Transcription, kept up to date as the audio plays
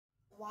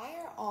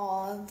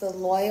of the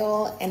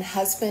loyal and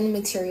husband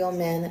material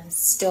men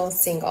still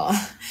single.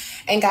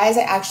 And guys,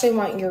 I actually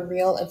want your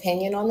real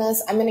opinion on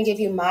this. I'm going to give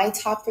you my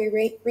top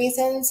three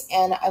reasons,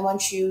 and I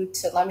want you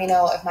to let me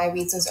know if my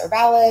reasons are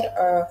valid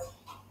or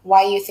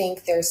why you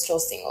think they're still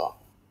single.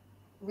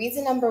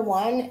 Reason number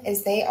one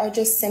is they are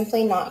just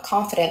simply not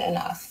confident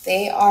enough.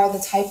 They are the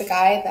type of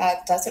guy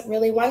that doesn't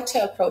really want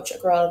to approach a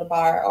girl at a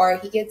bar, or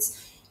he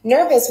gets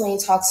nervous when he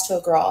talks to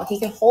a girl. He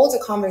can hold a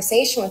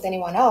conversation with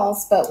anyone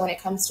else, but when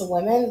it comes to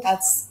women,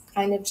 that's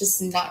kind of just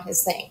not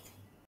his thing.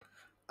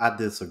 I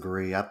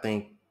disagree. I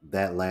think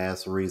that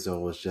last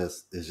reason is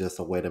just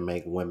a way to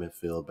make women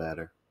feel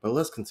better. But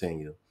let's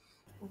continue.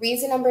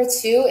 Reason number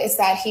two is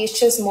that he's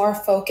just more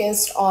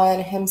focused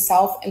on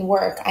himself and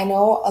work. I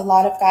know a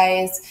lot of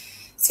guys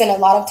spend a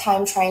lot of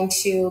time trying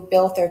to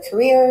build their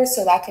career,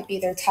 so that could be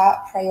their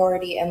top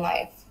priority in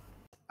life.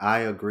 I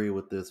agree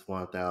with this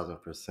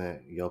 1000%.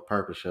 Your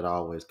purpose should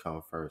always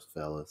come first,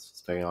 fellas.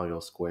 Stay on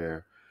your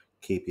square,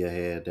 keep your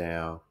head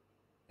down,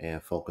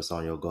 and focus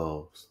on your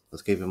goals.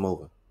 Let's keep it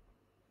moving.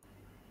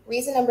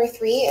 Reason number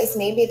three is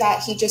maybe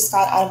that he just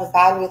got out of a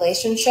bad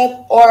relationship,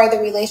 or the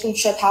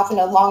relationship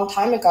happened a long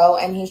time ago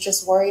and he's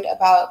just worried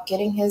about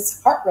getting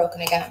his heart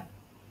broken again.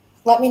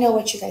 Let me know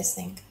what you guys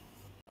think.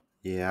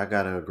 Yeah, I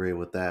gotta agree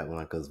with that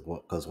one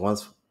because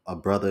once a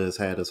brother has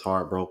had his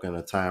heart broken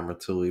a time or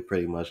two, he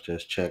pretty much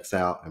just checks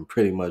out and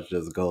pretty much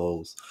just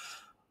goes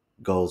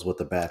with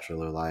the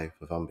bachelor life,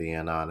 if I'm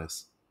being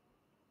honest.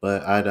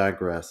 But I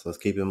digress. Let's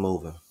keep it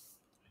moving.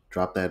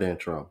 Drop that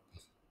intro.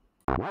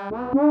 What's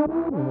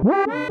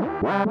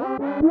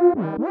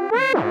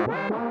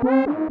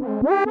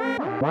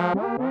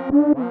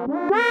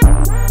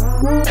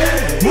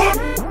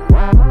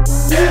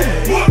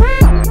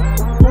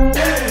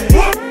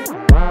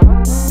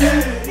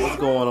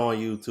going on,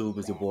 YouTube?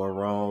 It's your boy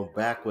Rome,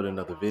 back with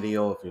another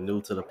video. If you're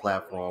new to the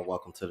platform,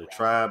 welcome to the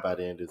tribe. By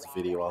the end of this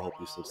video, I hope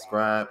you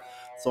subscribe.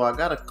 So I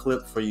got a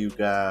clip for you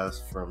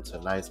guys from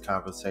tonight's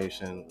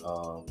conversation.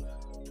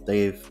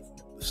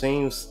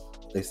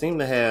 They seem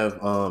to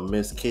have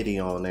Miss Kitty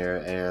on there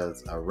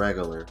as a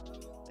regular,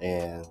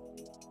 and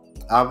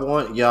I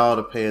want y'all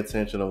to pay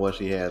attention to what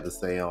she had to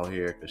say on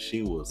here because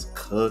she was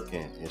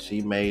cooking, and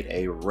she made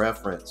a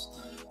reference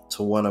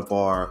to one of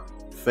our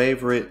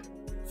favorite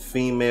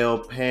female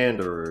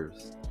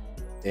panderers,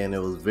 and it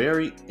was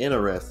very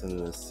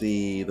interesting to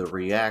see the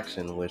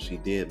reaction when she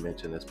did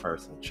mention this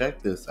person.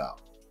 Check this out.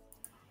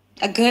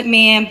 A good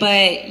man,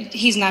 but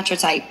he's not your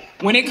type.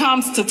 When it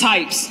comes to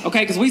types, okay,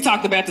 because we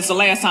talked about this the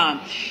last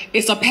time,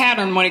 it's a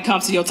pattern when it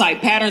comes to your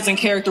type, patterns and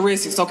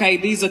characteristics, okay?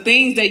 These are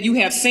things that you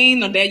have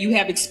seen or that you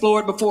have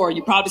explored before.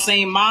 You probably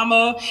seen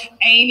mama,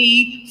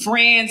 auntie,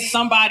 friends,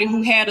 somebody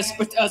who had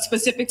a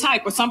specific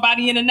type, or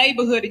somebody in the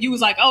neighborhood that you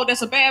was like, oh,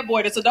 that's a bad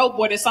boy, that's a dope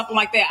boy, that's something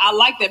like that. I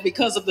like that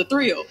because of the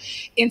thrill.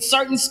 In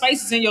certain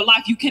spaces in your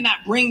life, you cannot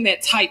bring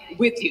that type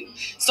with you.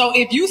 So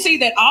if you see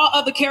that all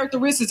other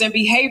characteristics and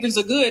behaviors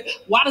are good,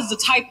 why does the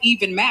type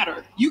even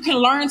matter? You can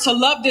learn to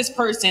love this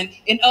person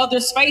in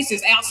other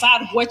spaces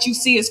outside of what you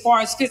see as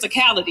far as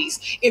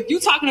physicalities. If you're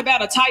talking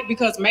about a type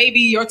because maybe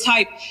your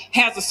type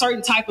has a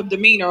certain type of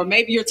demeanor, or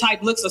maybe your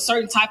type looks a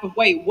certain type of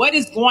way, what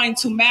is going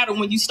to matter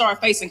when you start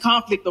facing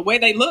conflict? The way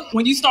they look?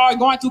 When you start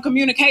going through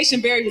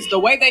communication barriers, the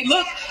way they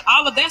look?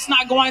 All of that's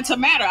not going to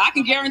matter. I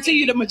can guarantee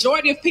you the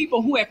majority of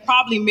people who have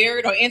probably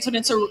married or entered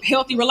into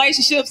healthy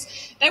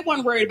relationships, they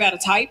weren't worried about a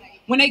type.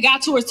 When they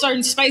got to a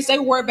certain space, they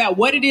were worried about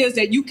what it is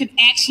that you can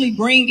actually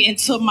bring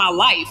into my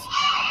life.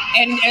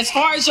 And as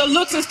far as your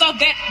looks and stuff,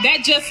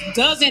 that just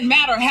doesn't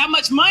matter. How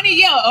much money?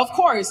 Yeah, of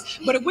course.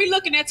 But if we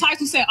looking at types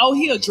who say, oh,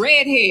 he a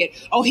dreadhead,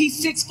 oh, he's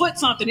 6 foot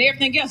something,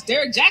 everything else.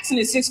 Derek Jackson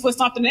is 6 foot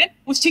something. That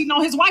was cheating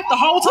on his wife the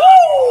whole time.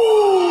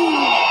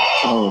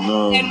 Oh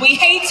no. And we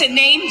hate to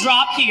name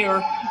drop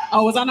here.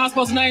 Oh, was I not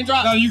supposed to name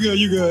drop? No, you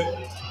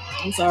good.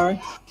 I'm sorry.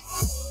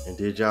 And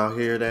did y'all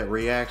hear that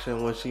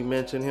reaction when she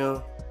mentioned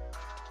him?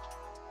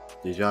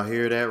 Did y'all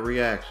hear that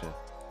reaction?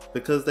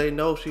 Because they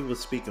know she was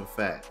speaking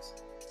facts.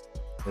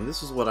 And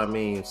this is what I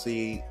mean.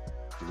 See,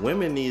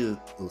 women need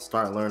to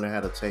start learning how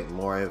to take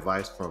more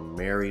advice from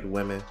married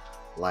women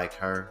like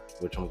her,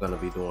 which I'm going to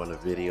be doing a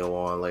video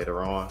on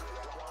later on.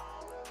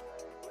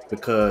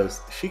 Because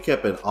she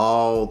kept it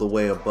all the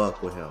way a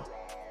buck with him.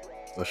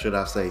 Or should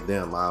I say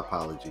them? My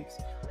apologies.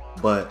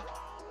 But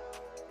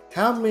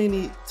how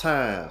many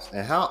times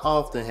and how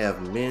often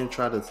have men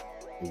tried to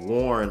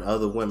warn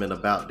other women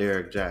about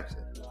Derek Jackson?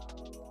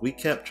 We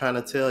kept trying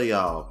to tell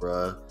y'all,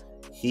 bruh,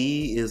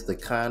 he is the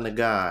kind of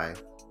guy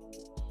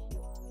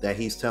that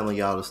he's telling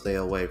y'all to stay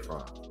away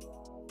from.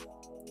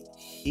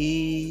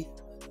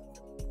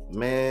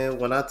 Man,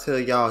 when I tell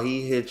y'all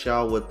he hit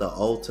y'all with the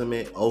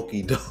ultimate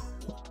okie doke.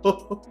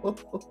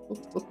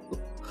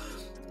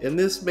 And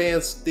this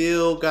man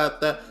still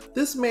got that.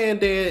 This man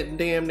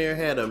damn near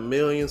had 1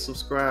 million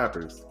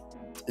subscribers.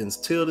 And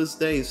till this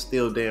day,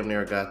 still damn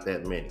near got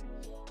that many.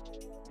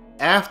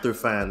 After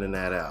finding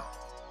that out.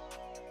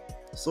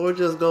 So it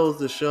just goes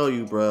to show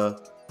you,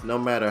 bruh, no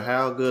matter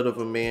how good of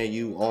a man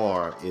you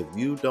are, if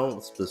you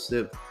don't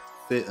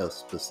fit a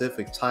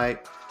specific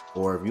type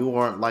or if you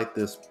aren't like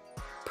this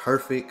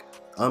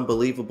perfect,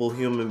 unbelievable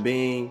human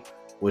being,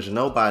 which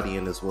nobody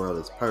in this world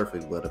is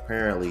perfect, but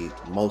apparently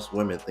most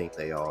women think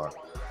they are,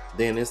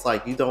 then it's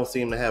like you don't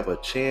seem to have a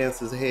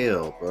chance as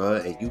hell,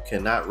 bruh, and you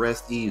cannot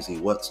rest easy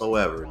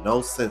whatsoever.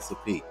 No sense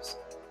of peace.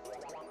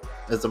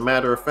 As a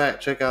matter of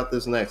fact, check out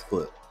this next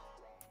clip.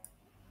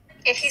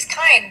 If he's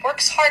kind,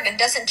 works hard, and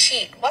doesn't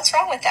cheat, what's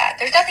wrong with that?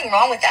 There's nothing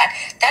wrong with that.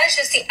 That is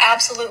just the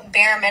absolute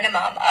bare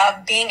minimum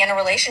of being in a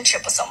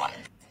relationship with someone.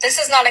 This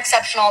is not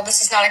exceptional.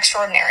 This is not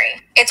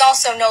extraordinary. It's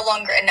also no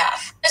longer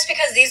enough. Just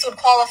because these would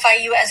qualify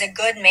you as a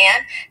good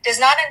man does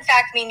not in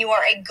fact mean you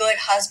are a good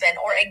husband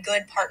or a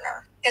good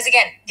partner. Because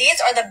again,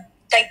 these are the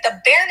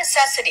bare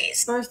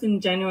necessities. First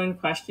and genuine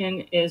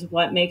question is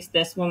what makes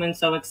this woman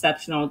so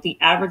exceptional? The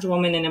average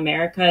woman in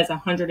America is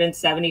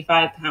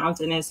 175 pounds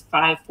and is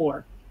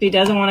 5'4". She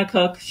doesn't want to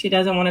cook. She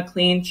doesn't want to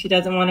clean. She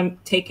doesn't want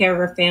to take care of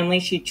her family.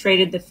 She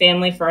traded the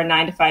family for a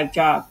 9-to-5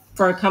 job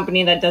for a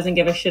company that doesn't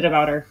give a shit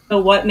about her. So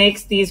what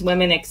makes these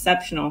women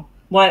exceptional?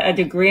 What, a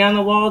degree on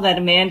the wall that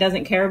a man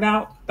doesn't care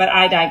about? But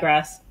I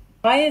digress.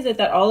 Why is it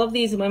that all of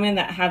these women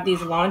that have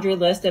these laundry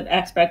list of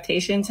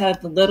expectations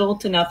have little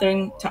to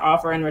nothing to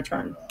offer in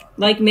return?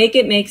 Like, make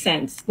it make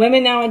sense.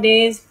 Women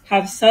nowadays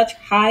have such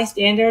high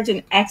standards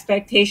and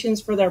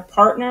expectations for their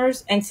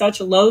partners and such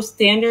low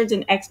standards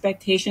and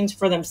expectations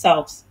for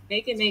themselves.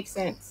 Make it make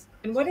sense.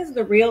 And what is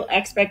the real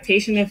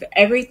expectation if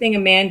everything a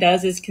man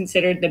does is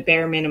considered the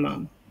bare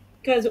minimum?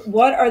 Because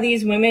what are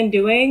these women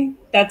doing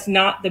that's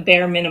not the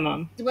bare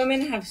minimum? These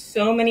women have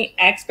so many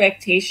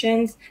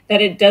expectations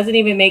that it doesn't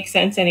even make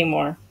sense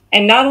anymore.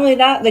 And not only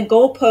that, the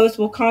goalposts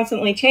will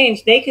constantly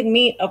change. They could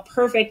meet a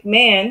perfect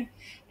man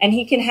and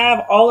he can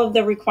have all of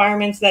the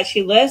requirements that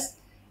she lists,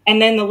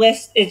 and then the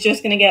list is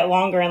just going to get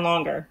longer and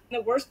longer. And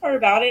the worst part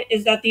about it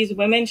is that these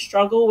women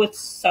struggle with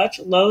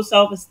such low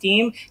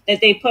self-esteem that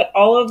they put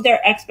all of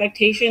their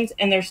expectations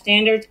and their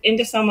standards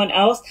into someone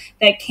else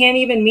that can't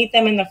even meet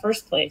them in the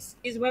first place.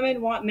 These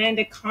women want men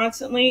to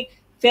constantly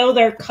fill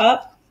their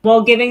cup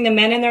while giving the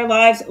men in their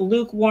lives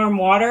lukewarm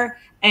water,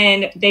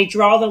 and they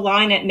draw the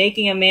line at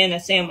making a man a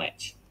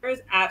sandwich. There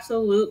is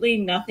absolutely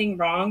nothing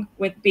wrong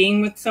with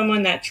being with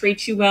someone that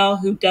treats you well,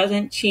 who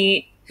doesn't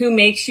cheat, who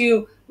makes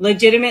you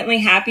legitimately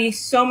happy.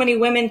 So many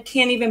women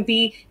can't even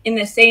be in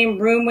the same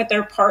room with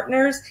their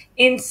partners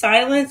in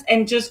silence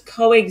and just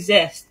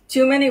coexist.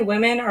 Too many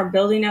women are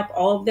building up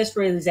all of this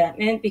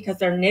resentment because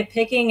they're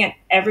nitpicking at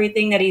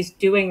everything that he's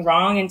doing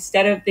wrong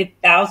instead of the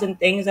 1,000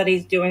 things that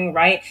he's doing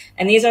right.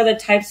 And these are the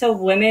types of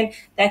women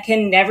that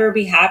can never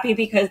be happy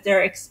because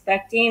they're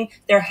expecting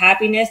their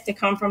happiness to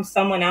come from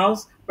someone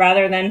else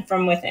rather than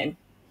from within.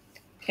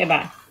 Okay,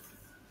 bye.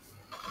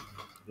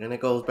 And it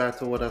goes back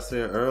to what I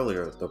said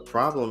earlier. The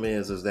problem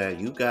is that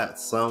you got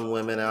some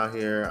women out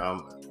here,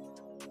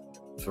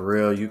 for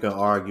real, you can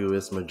argue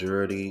it's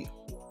majority.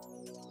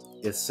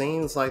 It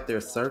seems like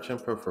they're searching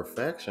for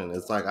perfection.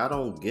 It's like, I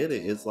don't get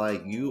it. It's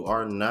like you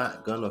are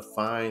not gonna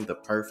find the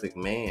perfect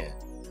man.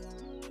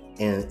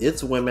 And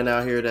it's women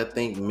out here that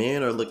think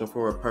men are looking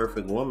for a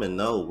perfect woman.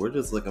 No, we're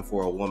just looking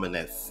for a woman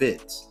that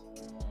fits.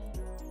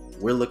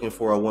 We're looking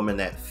for a woman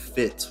that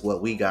fits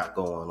what we got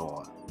going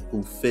on,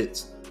 who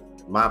fits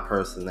my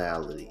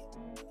personality,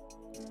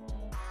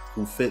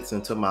 who fits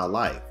into my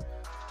life.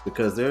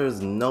 Because there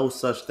is no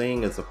such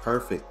thing as a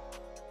perfect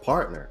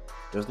partner.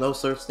 There's no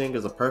such thing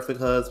as a perfect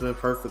husband,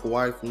 perfect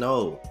wife.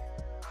 No,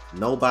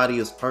 nobody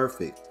is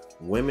perfect.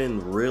 Women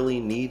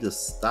really need to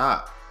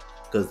stop,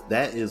 because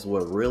that is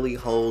what really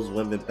holds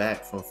women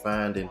back from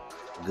finding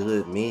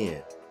good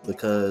men,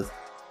 because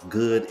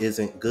good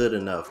isn't good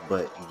enough,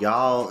 but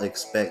y'all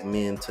expect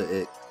men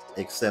to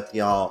accept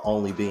y'all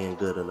only being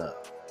good enough.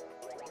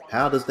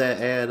 How does that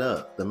add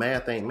up? The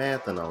math ain't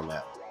mathing on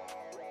that.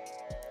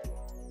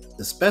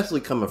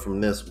 Especially coming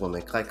from this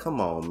woman. Like, come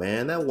on,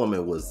 man. That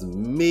woman was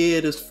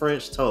mid as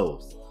French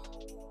toast.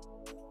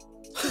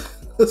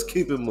 Let's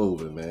keep it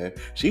moving, man.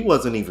 She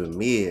wasn't even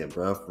mid,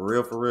 bro.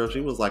 For real.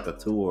 She was like a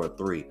 2 or a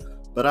 3.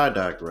 But I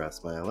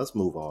digress, man. Let's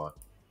move on.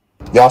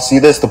 Y'all see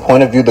this? The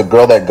point of view, the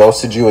girl that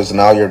ghosted you is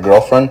now your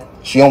girlfriend.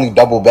 She only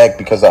doubled back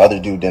because the other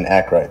dude didn't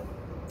act right.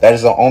 That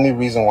is the only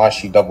reason why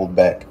she doubled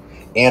back.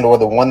 And or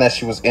the one that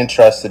she was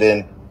interested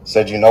in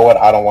said, you know what,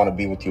 I don't want to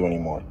be with you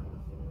anymore.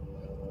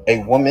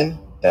 A woman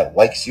that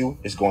likes you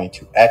is going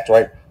to act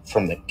right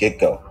from the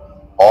get-go.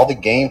 All the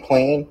game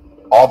playing,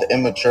 all the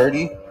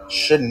immaturity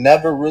should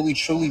never really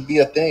truly be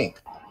a thing.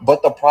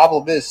 But the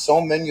problem is,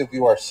 so many of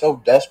you are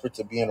so desperate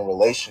to be in a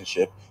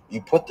relationship, you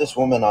put this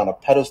woman on a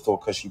pedestal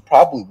because she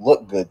probably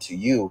looked good to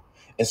you.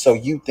 And so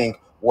you think,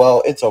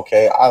 well, it's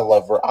okay. I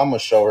love her. I'm going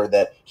to show her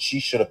that she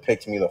should have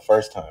picked me the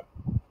first time.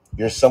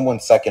 You're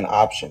someone's second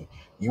option.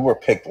 You were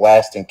picked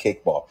last in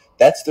kickball.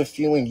 That's the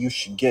feeling you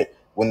should get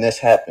when this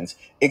happens,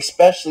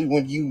 especially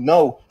when you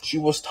know she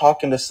was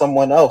talking to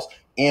someone else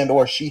and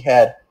or she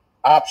had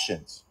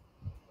options.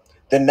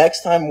 The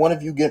next time one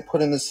of you get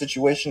put in the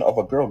situation of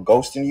a girl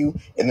ghosting you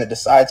and then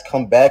decides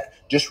come back,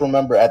 just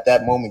remember at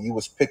that moment you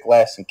was picked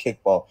last in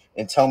kickball,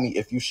 and tell me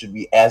if you should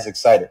be as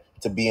excited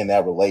to be in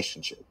that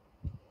relationship.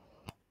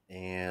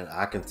 And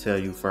I can tell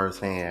you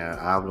firsthand,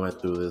 I went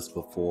through this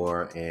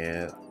before,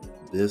 and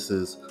this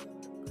is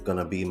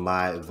gonna be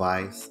my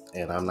advice.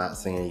 And I'm not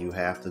saying you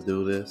have to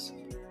do this,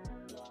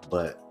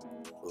 but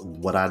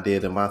what I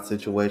did in my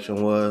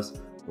situation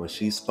was when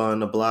she spun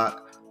the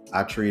block,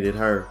 I treated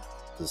her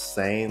the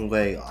same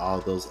way all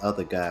those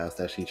other guys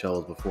that she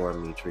chose before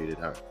me treated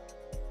her.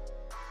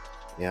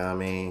 You know what I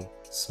mean?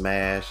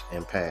 Smash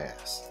and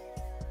pass.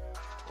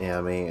 You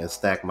know what I mean? And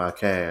stack my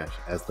cash,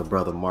 as the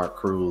brother Mark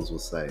Cruz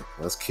would say.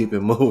 Let's keep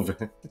it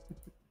moving.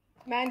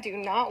 Men do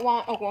not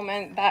want a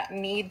woman that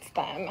needs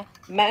them.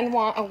 Men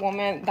want a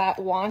woman that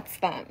wants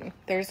them.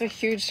 There's a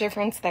huge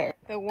difference there.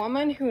 The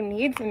woman who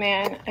needs a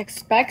man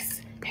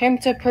expects him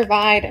to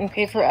provide and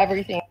pay for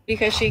everything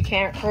because she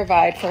can't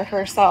provide for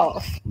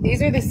herself.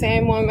 These are the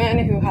same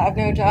women who have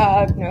no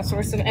job, no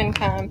source of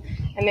income,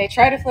 and they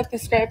try to flip the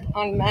script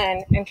on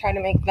men and try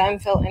to make them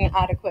feel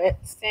inadequate,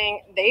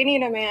 saying they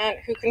need a man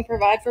who can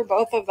provide for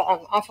both of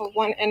them off of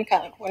one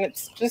income when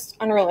it's just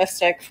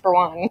unrealistic for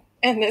one.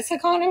 In this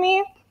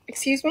economy,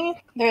 excuse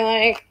me, they're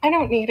like, I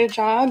don't need a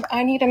job.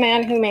 I need a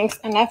man who makes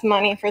enough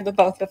money for the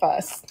both of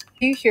us.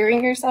 Are you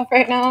hearing yourself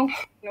right now?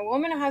 When a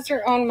woman has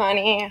her own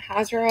money,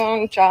 has her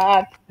own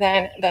job,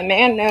 then the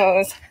man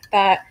knows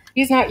that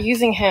he's not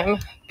using him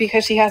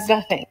because she has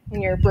nothing.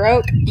 When you're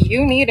broke,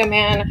 you need a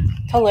man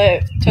to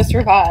live, to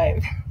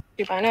survive.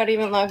 She might not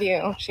even love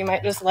you. She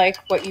might just like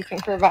what you can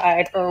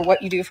provide or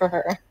what you do for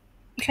her.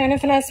 Trying to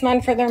finesse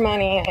men for their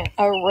money.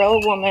 A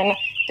real woman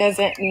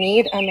doesn't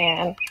need a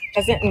man,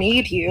 doesn't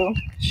need you.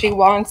 She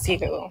wants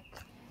you.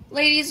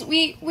 Ladies,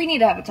 we need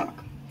to have a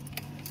talk.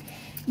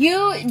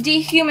 You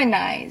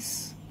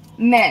dehumanize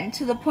men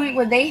to the point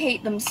where they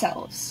hate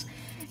themselves.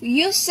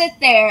 You sit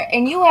there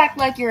and you act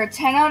like you're a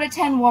 10 out of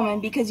 10 woman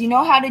because you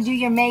know how to do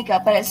your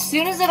makeup, but as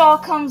soon as it all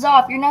comes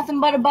off, you're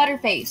nothing but a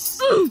butterface.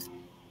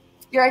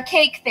 You're a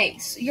cake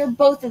face. You're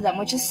both of them,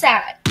 which is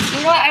sad. You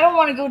know what? I don't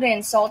want to go to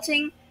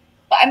insulting,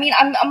 but I mean,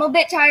 I'm a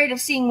bit tired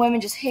of seeing women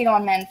just hate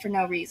on men for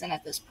no reason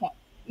at this point.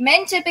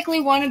 Men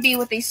typically want to be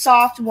with a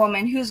soft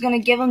woman who's going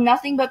to give them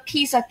nothing but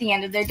peace at the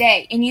end of their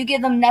day, and you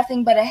give them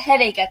nothing but a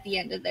headache at the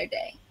end of their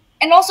day.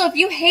 And also, if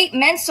you hate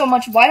men so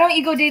much, why don't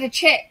you go date a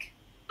chick?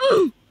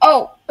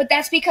 Oh, but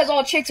that's because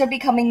all chicks are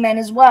becoming men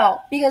as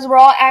well, because we're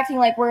all acting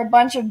like we're a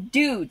bunch of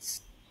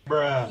dudes.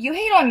 Bruh. You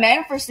hate on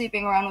men for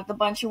sleeping around with a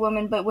bunch of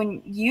women, but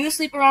when you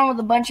sleep around with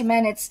a bunch of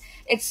men, it's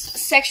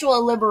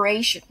sexual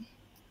liberation.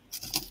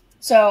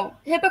 So,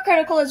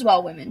 hypocritical as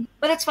well, women.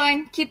 But it's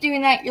fine. Keep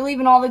doing that. You're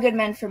leaving all the good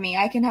men for me.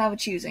 I can have a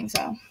choosing,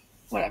 so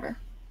whatever.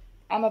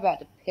 I'm about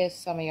to piss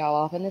some of y'all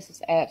off, and this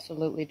is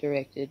absolutely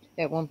directed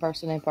at one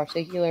person in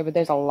particular, but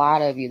there's a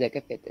lot of you that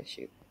could fit this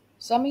shoe.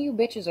 Some of you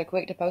bitches are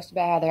quick to post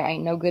about how there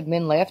ain't no good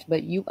men left,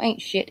 but you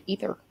ain't shit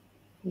either.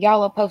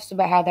 Y'all will post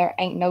about how there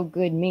ain't no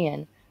good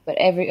men, but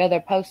every other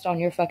post on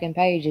your fucking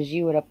page is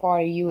you at a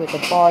party, you at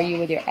the bar, you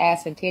with your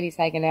ass and titties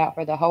hanging out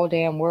for the whole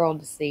damn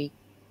world to see.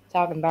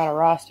 Talking about a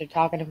roster,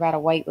 talking about a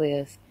wait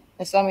list.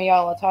 And some of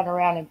y'all will turn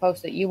around and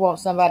post that you want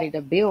somebody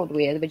to build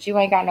with, but you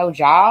ain't got no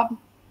job.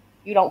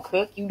 You don't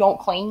cook, you don't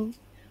clean.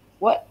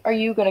 What are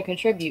you going to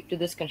contribute to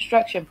this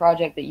construction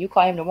project that you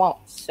claim to want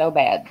so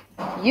bad?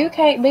 You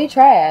can't be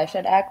trash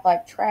and act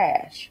like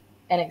trash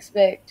and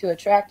expect to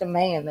attract a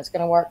man that's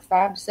going to work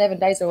 5 to 7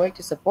 days a week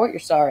to support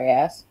your sorry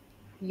ass.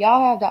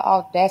 Y'all have the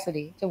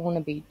audacity to want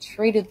to be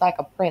treated like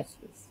a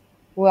princess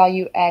while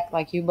you act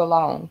like you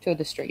belong to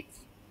the streets.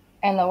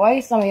 And the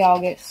way some of y'all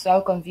get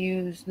so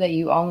confused that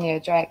you only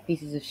attract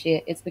pieces of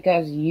shit, it's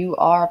because you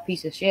are a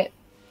piece of shit.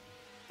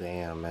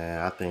 Damn,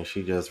 man, I think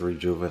she just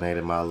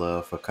rejuvenated my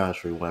love for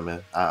country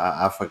women.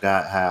 I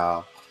forgot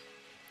how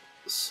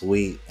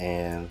sweet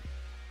and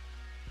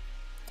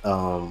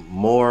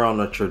more on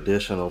the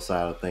traditional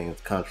side of things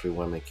country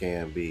women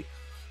can be.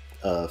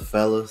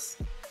 Fellas,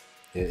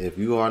 if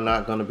you are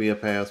not going to be a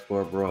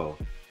passport bro,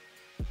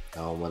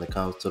 when it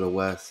comes to the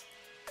West,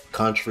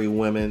 country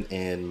women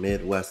and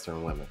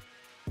Midwestern women,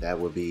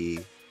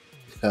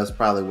 that's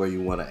probably where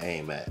you want to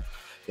aim at.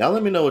 Y'all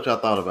let me know what y'all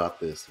thought about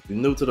this. If you're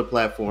new to the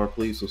platform,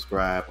 please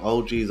subscribe.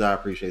 OGs, I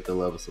appreciate the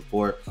love and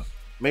support.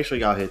 Make sure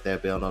y'all hit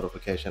that bell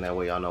notification. That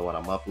way y'all know when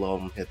I'm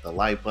uploading. Hit the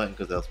like button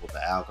because that's what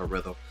the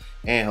algorithm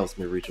and helps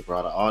me reach a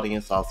broader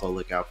audience. Also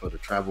look out for the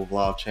travel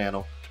vlog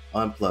channel,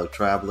 Unplugged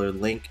Traveler.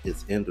 Link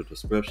is in the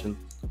description.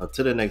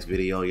 Until the next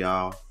video,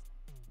 y'all.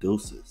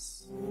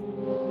 Deuces.